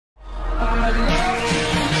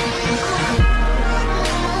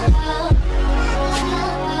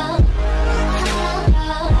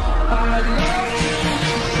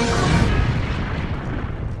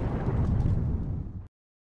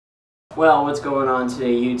Well, what's going on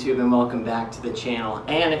today, YouTube, and welcome back to the channel.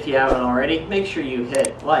 And if you haven't already, make sure you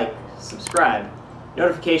hit like, subscribe,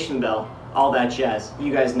 notification bell, all that jazz.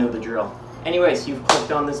 You guys know the drill. Anyways, you've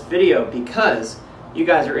clicked on this video because you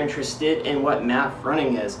guys are interested in what MAF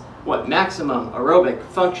running is, what maximum aerobic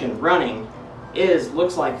function running is,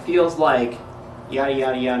 looks like, feels like, yada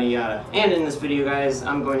yada yada yada. And in this video, guys,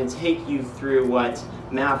 I'm going to take you through what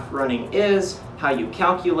MAF running is, how you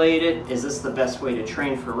calculate it, is this the best way to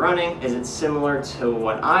train for running, is it similar to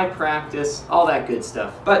what I practice, all that good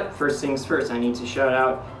stuff. But first things first, I need to shout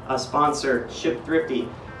out a sponsor, SHIPTHRIFTY.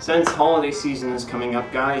 Since holiday season is coming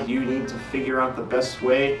up, guys, you need to figure out the best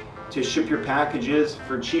way to ship your packages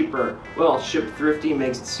for cheaper. Well, SHIPTHRIFTY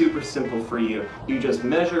makes it super simple for you. You just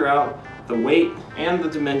measure out the weight and the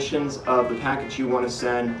dimensions of the package you want to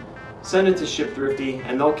send it to SHIPTHRIFTY,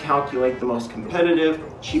 and they'll calculate the most competitive,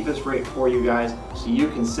 cheapest rate for you guys so you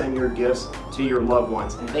can send your gifts to your loved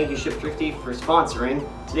ones. And thank you, SHIPTHRIFTY, for sponsoring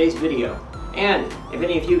today's video. And if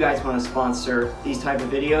any of you guys want to sponsor these type of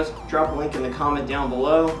videos, drop a link in the comment down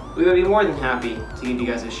below. We would be more than happy to give you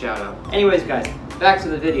guys a shout out. Anyways, guys, back to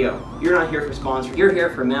the video. You're not here for sponsors, you're here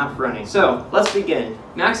for MAF running. So let's begin.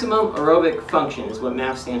 Maximum aerobic function is what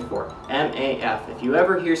MAF stands for, MAF. If you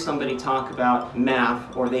ever hear somebody talk about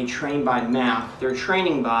MAF or they train by MAF, they're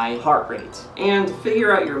training by heart rate. And to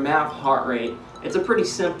figure out your MAF heart rate, it's a pretty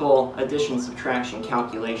simple addition subtraction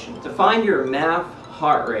calculation. To find your MAF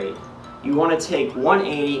heart rate, you want to take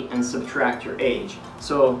 180 and subtract your age.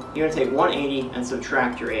 So you're going to take 180 and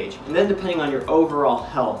subtract your age. And then depending on your overall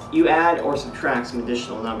health, you add or subtract some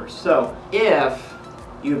additional numbers. So if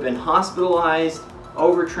you've been hospitalized,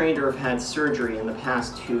 overtrained, or have had surgery in the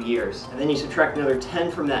past 2 years, and then you subtract another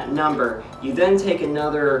 10 from that number, you then take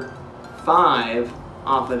another 5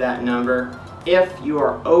 off of that number if you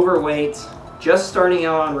are overweight, just starting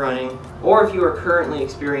out on running, or if you are currently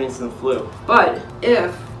experiencing the flu. But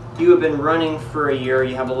if you have been running for a year,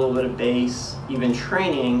 you have a little bit of base, you've been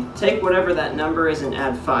training, take whatever that number is and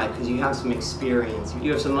add 5 because you have some experience.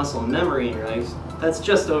 You have some muscle memory in your legs. That's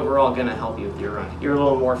just overall going to help you with your running. You're a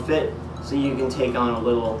little more fit, so you can take on a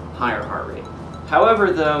little higher heart rate.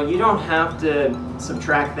 However, though, you don't have to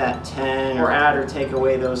subtract that 10 or add or take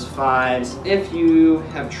away those 5s if you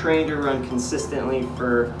have trained to run consistently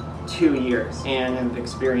for 2 years and have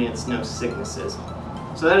experienced no sicknesses.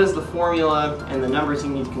 So that is the formula and the numbers you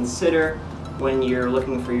need to consider when you're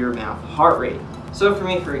looking for your MAF heart rate. So for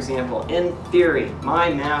me, for example, in theory,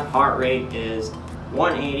 my MAF heart rate is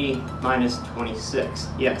 180 minus 26.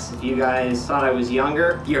 Yes, if you guys thought I was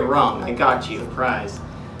younger, you're wrong. I got you, surprise.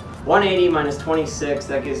 180 minus 26,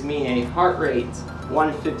 that gives me a heart rate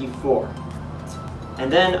 154.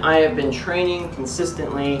 And then I have been training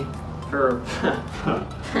consistently for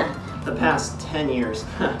the past 10 years.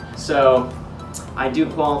 So I do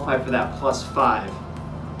qualify for that +5.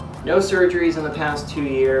 No surgeries in the past 2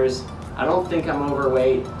 years. I don't think I'm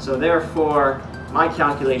overweight, so therefore my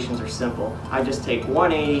calculations are simple. I just take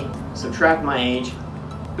 180, subtract my age,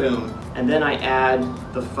 boom, and then I add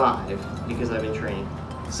the 5 because I've been training.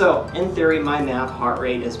 So in theory, my MAF heart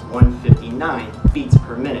rate is 159 beats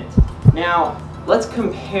per minute. Now let's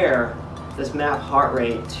compare this MAF heart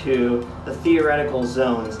rate to the theoretical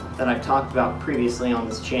zones that I've talked about previously on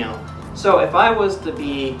this channel. So if I was to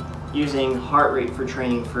be using heart rate for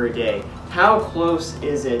training for a day, how close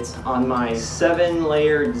is it on my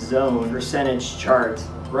 7-layered zone percentage chart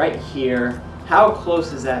right here? How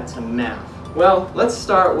close is that to MAF? Well, let's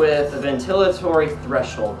start with the ventilatory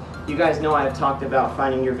threshold. You guys know I've talked about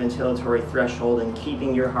finding your ventilatory threshold and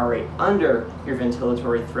keeping your heart rate under your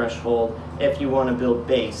ventilatory threshold if you want to build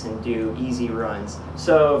base and do easy runs.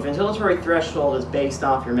 So ventilatory threshold is based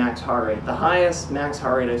off your max heart rate. The highest max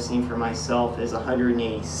heart rate I've seen for myself is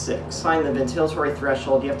 186. To find the ventilatory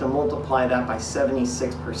threshold, you have to multiply that by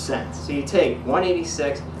 76%. So you take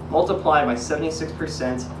 186, multiply by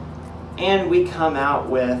 76%, and we come out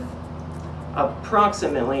with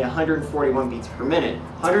approximately 141 beats per minute.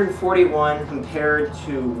 141 compared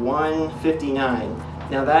to 159.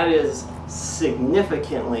 Now that is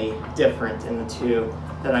significantly different in the two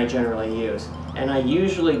that I generally use. And I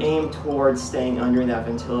usually aim towards staying under that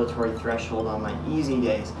ventilatory threshold on my easy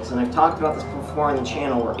days. And I've talked about this before on the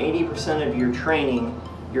channel where 80% of your training,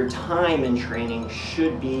 your time in training,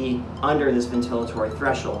 should be under this ventilatory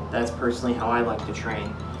threshold. That's personally how I like to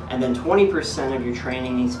train. And then 20% of your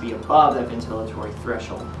training needs to be above that ventilatory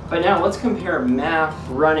threshold. But now let's compare MAF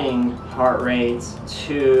running heart rate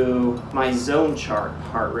to my zone chart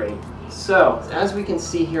heart rate. So as we can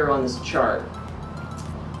see here on this chart,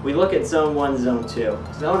 we look at zone 1, zone 2.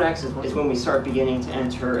 Zone X is when we start beginning to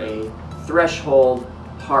enter a threshold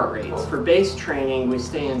heart rates. For base training, we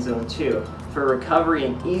stay in zone 2. For recovery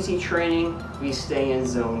and easy training, we stay in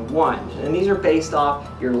zone 1. And these are based off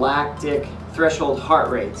your lactic threshold heart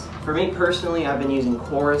rates. For me personally, I've been using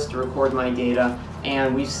Chorus to record my data,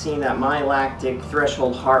 and we've seen that my lactic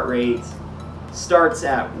threshold heart rate starts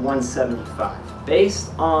at 175.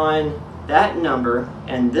 Based on that number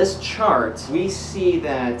and this chart, we see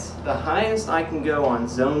that the highest I can go on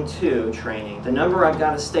zone 2 training, the number I've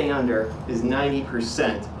got to stay under is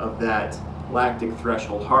 90% of that lactic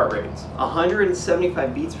threshold heart rate.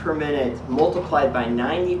 175 beats per minute multiplied by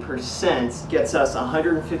 90% gets us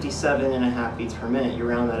 157.5 beats per minute. You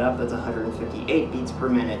round that up, that's 158 beats per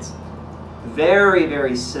minute. Very,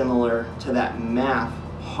 very similar to that MAF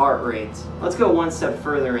heart rate. Let's go one step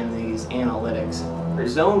further in these analytics. Our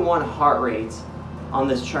zone 1 heart rate on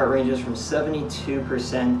this chart ranges from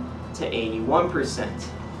 72% to 81%.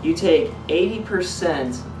 You take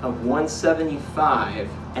 80% of 175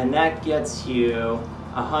 and that gets you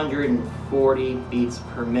 140 beats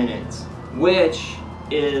per minute, which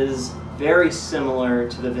is very similar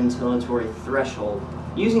to the ventilatory threshold.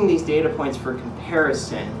 Using these data points for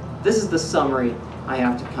comparison, this is the summary I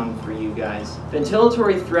have to come for you guys.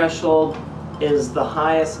 Ventilatory threshold is the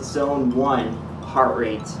highest zone 1 heart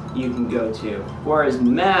rate you can go to, whereas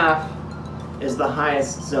MAF is the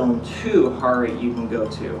highest zone 2 heart rate you can go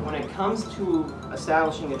to. When it comes to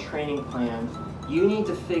establishing a training plan, you need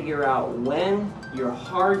to figure out when your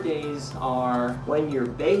hard days are, when your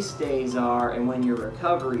base days are, and when your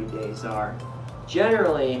recovery days are.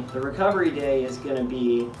 Generally, the recovery day is going to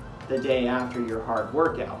be the day after your hard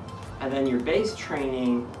workout. And then your base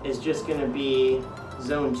training is just going to be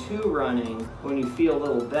zone 2 running when you feel a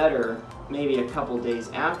little better, maybe a couple days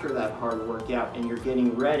after that hard workout, and you're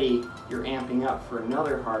getting ready, you're amping up for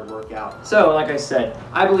another hard workout. So like I said,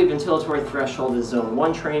 I believe ventilatory threshold is zone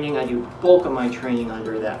 1 training. I do bulk of my training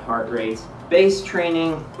under that heart rate. Base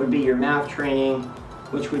training would be your MAF training,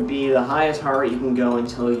 which would be the highest heart rate you can go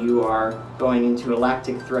until you are going into a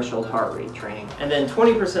lactic threshold heart rate training. And then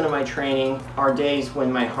 20% of my training are days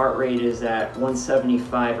when my heart rate is at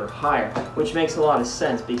 175 or higher, which makes a lot of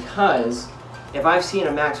sense because if I've seen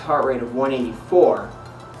a max heart rate of 184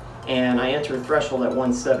 and I enter a threshold at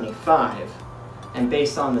 175, and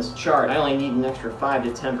based on this chart, I only need an extra 5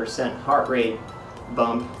 to 10% heart rate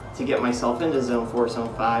bump to get myself into zone 4,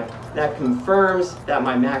 zone 5. That confirms that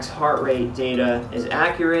my max heart rate data is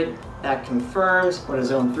accurate. That confirms what a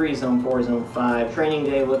zone 3, zone 4, zone 5 training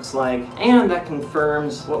day looks like, and that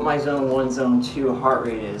confirms what my zone 1, zone 2 heart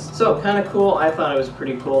rate is. So kind of cool. I thought it was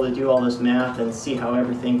pretty cool to do all this math and see how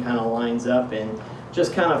everything kind of lines up, and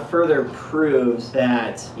just kind of further proves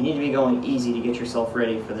that you need to be going easy to get yourself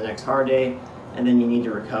ready for the next hard day, and then you need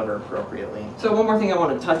to recover appropriately. So one more thing I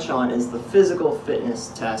want to touch on is the physical fitness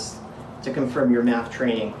test to confirm your MAF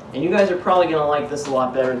training. And you guys are probably going to like this a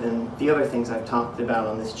lot better than the other things I've talked about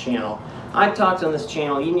on this channel. I've talked on this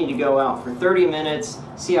channel, you need to go out for 30 minutes,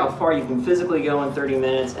 see how far you can physically go in 30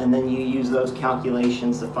 minutes, and then you use those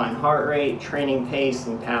calculations to find heart rate, training pace,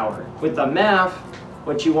 and power. With the MAF,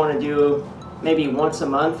 what you want to do maybe once a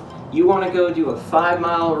month, you want to go do a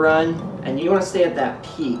 5-mile run, and you want to stay at that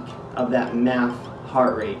peak of that MAF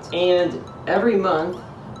heart rate. And every month,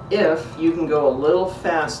 if you can go a little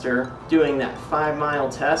faster doing that 5-mile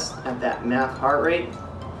test at that MAF heart rate,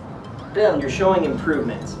 then you're showing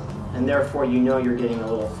improvement, and therefore you know you're getting a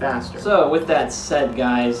little faster. So with that said,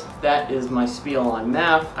 guys, that is my spiel on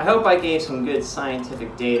MAF. I hope I gave some good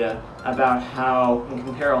scientific data about how you can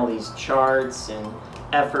compare all these charts and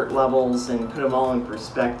effort levels and put them all in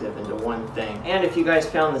perspective into one thing. And if you guys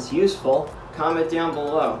found this useful, comment down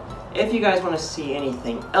below. If you guys want to see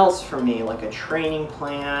anything else from me, like a training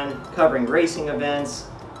plan, covering racing events,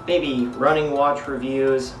 maybe running watch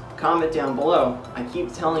reviews, comment down below. I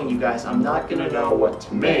keep telling you guys, I'm not going to know what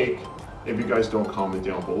to make if you guys don't comment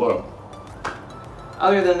down below.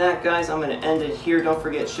 Other than that, guys, I'm going to end it here. Don't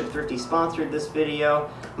forget SHIPTHRIFTY sponsored this video.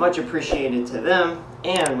 Much appreciated to them.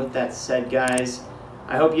 And with that said, guys,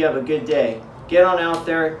 I hope you have a good day. Get on out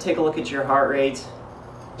there, take a look at your heart rate,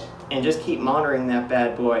 and just keep monitoring that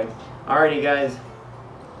bad boy. Alrighty, guys.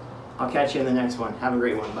 I'll catch you in the next one. Have a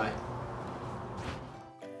great one. Bye.